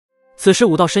此时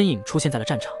武道身影出现在了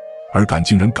战场，而敢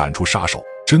竟然赶出杀手，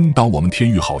真当我们天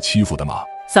域好欺负的吗？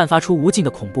散发出无尽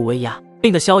的恐怖威压，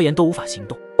令得萧炎都无法行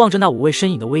动。望着那5位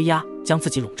身影的威压将自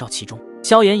己笼罩其中，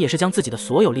萧炎也是将自己的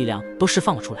所有力量都释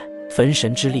放了出来，焚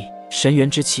神之力、神元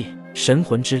之气、神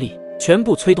魂之力全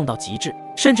部催动到极致，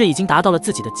甚至已经达到了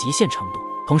自己的极限程度。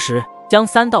同时将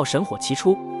3道神火齐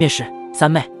出，灭世、三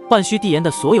昧、幻虚地炎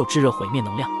的所有炙热毁灭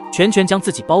能量全将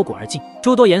自己包裹而尽，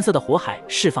诸多颜色的火海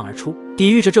释放而出，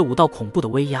抵御着这5道恐怖的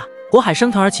威压。火海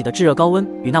升腾而起的炙热高温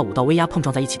与那5道威压碰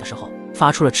撞在一起的时候，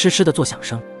发出了嗤嗤的作响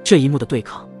声。这一幕的对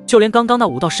抗，就连刚刚那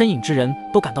5道身影之人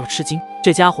都感到了吃惊。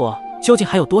这家伙究竟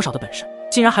还有多少的本事，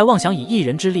竟然还妄想以一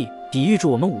人之力抵御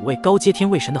住我们5位高阶天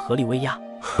位神的合力威压？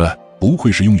呵，不愧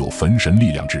是拥有焚神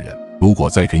力量之人，如果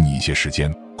再给你一些时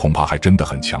间，恐怕还真的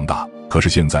很强大。可是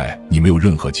现在你没有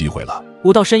任何机会了。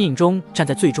5道身影中站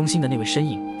在最中心的那位身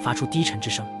影发出低沉之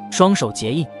声，双手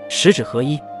结印，十指合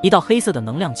一，一道黑色的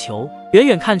能量球，远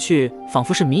远看去仿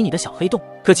佛是迷你的小黑洞，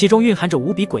可其中蕴含着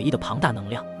无比诡异的庞大能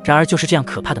量。然而就是这样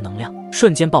可怕的能量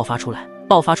瞬间爆发出来，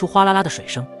爆发出哗啦啦的水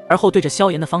声，而后对着萧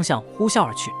炎的方向呼啸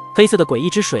而去。黑色的诡异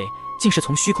之水竟是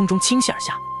从虚空中倾泻而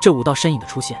下。这5道身影的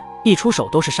出现，一出手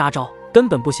都是杀招，根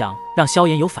本不想让萧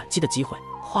炎有反击的机会。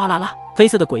哗啦啦，黑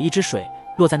色的诡异之水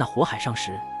落在那火海上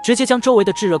时，直接将周围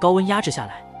的炙热高温压制下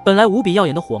来，本来无比耀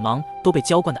眼的火芒都被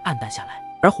浇灌得暗淡下来。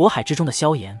而火海之中的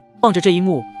萧炎望着这一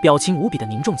幕，表情无比的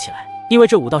凝重起来，因为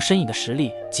这5道身影的实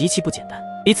力极其不简单，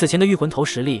比此前的御魂头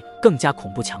实力更加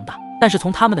恐怖强大。但是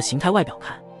从他们的形态外表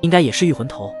看，应该也是御魂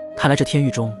头。看来这天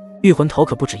域中御魂头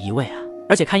可不止1位啊，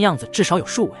而且看样子至少有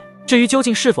数位。至于究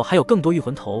竟是否还有更多御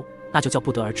魂头，那就叫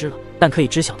不得而知了。但可以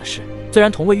知晓的是，虽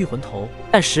然同为御魂头，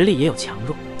但实力也有强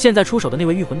弱。现在出手的那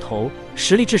位御魂头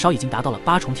实力至少已经达到了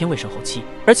8重天位神后期，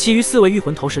而其余4位御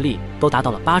魂头实力都达到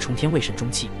了8重天位神中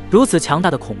期。如此强大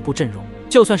的恐怖阵容，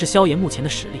就算是萧炎目前的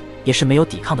实力也是没有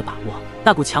抵抗的把握。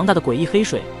那股强大的诡异黑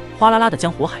水哗啦啦的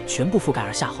将火海全部覆盖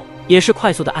而下后，也是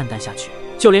快速的暗淡下去，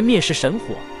就连灭世神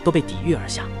火都被抵御而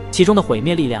下，其中的毁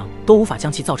灭力量都无法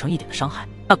将其造成一点的伤害。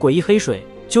那诡异黑水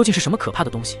究竟是什么可怕的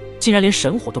东西，竟然连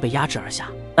神火都被压制而下？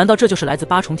难道这就是来自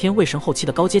8重天位神后期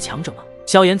的高阶强者吗？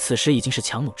萧炎此时已经是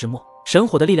强弩之末，神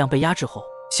火的力量被压制后，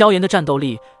萧炎的战斗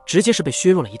力直接是被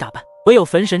削弱了一大半，唯有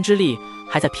焚神之力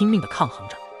还在拼命的抗衡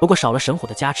着。不过少了神火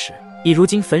的加持，以如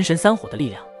今焚神3火的力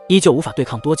量，依旧无法对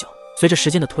抗多久。随着时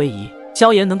间的推移，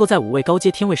萧炎能够在5位高阶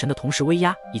天位神的同时威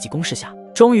压以及攻势下，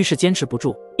终于是坚持不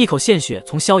住，一口鲜血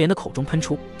从萧炎的口中喷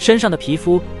出，身上的皮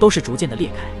肤都是逐渐的裂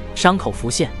开，伤口浮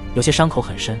现，有些伤口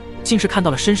很深，竟是看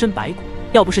到了深深白骨。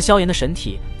要不是萧炎的神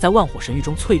体在万火神域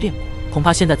中淬炼过，恐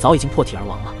怕现在早已经破体而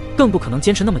亡了，更不可能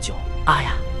坚持那么久。啊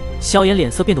呀！萧炎脸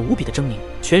色变得无比的狰狞，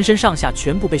全身上下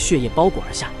全部被血液包裹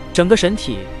而下，整个神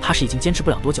体怕是已经坚持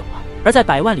不了多久了。而在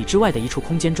100万里之外的一处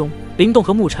空间中，灵动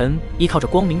和沐尘依靠着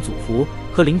光明祖符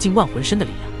和灵境万魂身的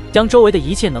力量，将周围的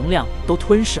一切能量都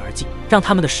吞噬而尽，让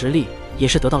他们的实力也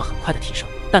是得到了很快的提升。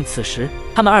但此时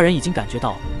他们2人已经感觉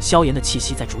到萧炎的气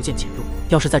息在逐渐减弱，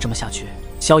要是再这么下去，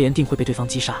萧炎定会被对方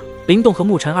击杀。灵动和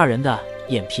沐尘2人的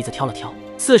眼皮子挑了挑，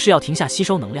似是要停下吸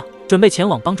收能量，准备前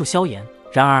往帮助萧炎。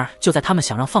然而就在他们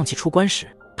想让放弃出关时，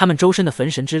他们周身的焚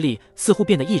神之力似乎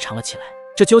变得异常了起来。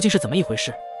这究竟是怎么一回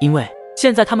事？因为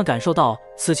现在他们感受到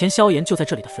此前萧炎就在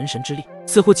这里的焚神之力，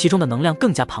似乎其中的能量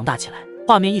更加庞大起来。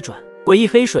画面一转，诡异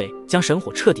黑水将神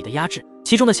火彻底的压制，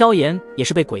其中的萧炎也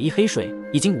是被诡异黑水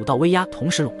以及5道威压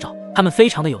同时笼罩。他们非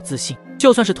常的有自信，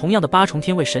就算是同样的8重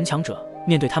天位神强者，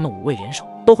面对他们5位联手，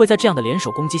都会在这样的联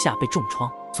手攻击下被重创。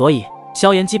所以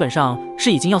萧炎基本上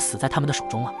是已经要死在他们的手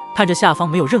中了。看着下方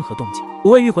没有任何动静，5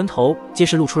位御魂头皆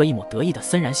是露出了一抹得意的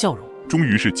森然笑容。终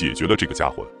于是解决了这个家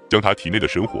伙了，将他体内的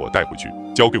神火带回去，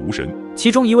交给无神。其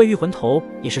中一位御魂头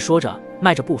也是说着，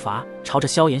迈着步伐朝着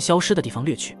萧炎消失的地方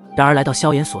掠去。然而来到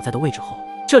萧炎所在的位置后，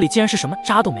这里竟然是什么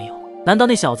渣都没有。难道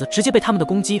那小子直接被他们的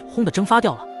攻击轰得蒸发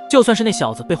掉了？就算是那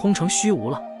小子被轰成虚无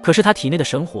了，可是他体内的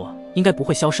神火应该不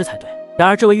会消失才对。然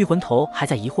而这位御魂头还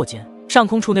在疑惑间，上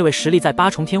空处那位实力在8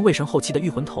重天位神后期的御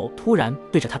魂头突然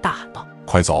对着他大喊道：“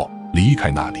快走，离开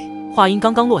那里！”话音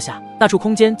刚刚落下，那处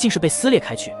空间竟是被撕裂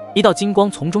开去，一道金光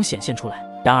从中显现出来。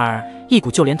然而一股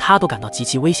就连他都感到极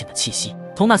其危险的气息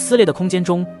从那撕裂的空间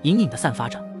中隐隐地散发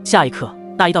着。下一刻，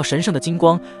那一道神圣的金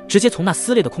光直接从那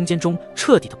撕裂的空间中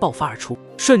彻底的爆发而出，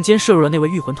瞬间射入了那位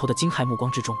御魂头的惊骇目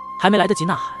光之中。还没来得及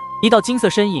呐喊，一道金色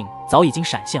身影早已经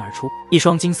闪现而出，一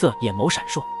双金色眼眸闪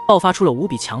烁，爆发出了无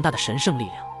比强大的神圣力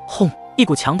量。轰！一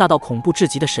股强大到恐怖至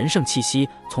极的神圣气息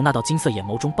从那道金色眼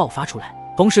眸中爆发出来，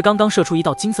同时刚刚射出一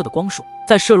道金色的光束，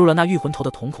在射入了那御魂头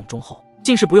的瞳孔中后，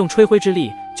竟是不用吹灰之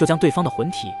力就将对方的魂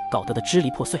体搞得支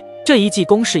离破碎。这一记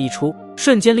攻势一出，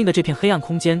瞬间令得这片黑暗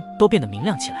空间都变得明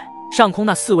亮起来。上空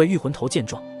那4位御魂头见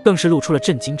状，更是露出了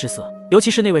震惊之色。尤其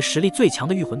是那位实力最强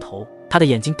的御魂头，他的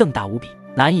眼睛瞪大无比，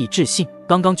难以置信，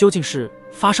刚刚究竟是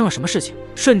发生了什么事情？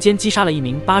瞬间击杀了一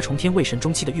名8重天位神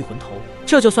中期的御魂头，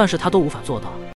这就算是他都无法做到，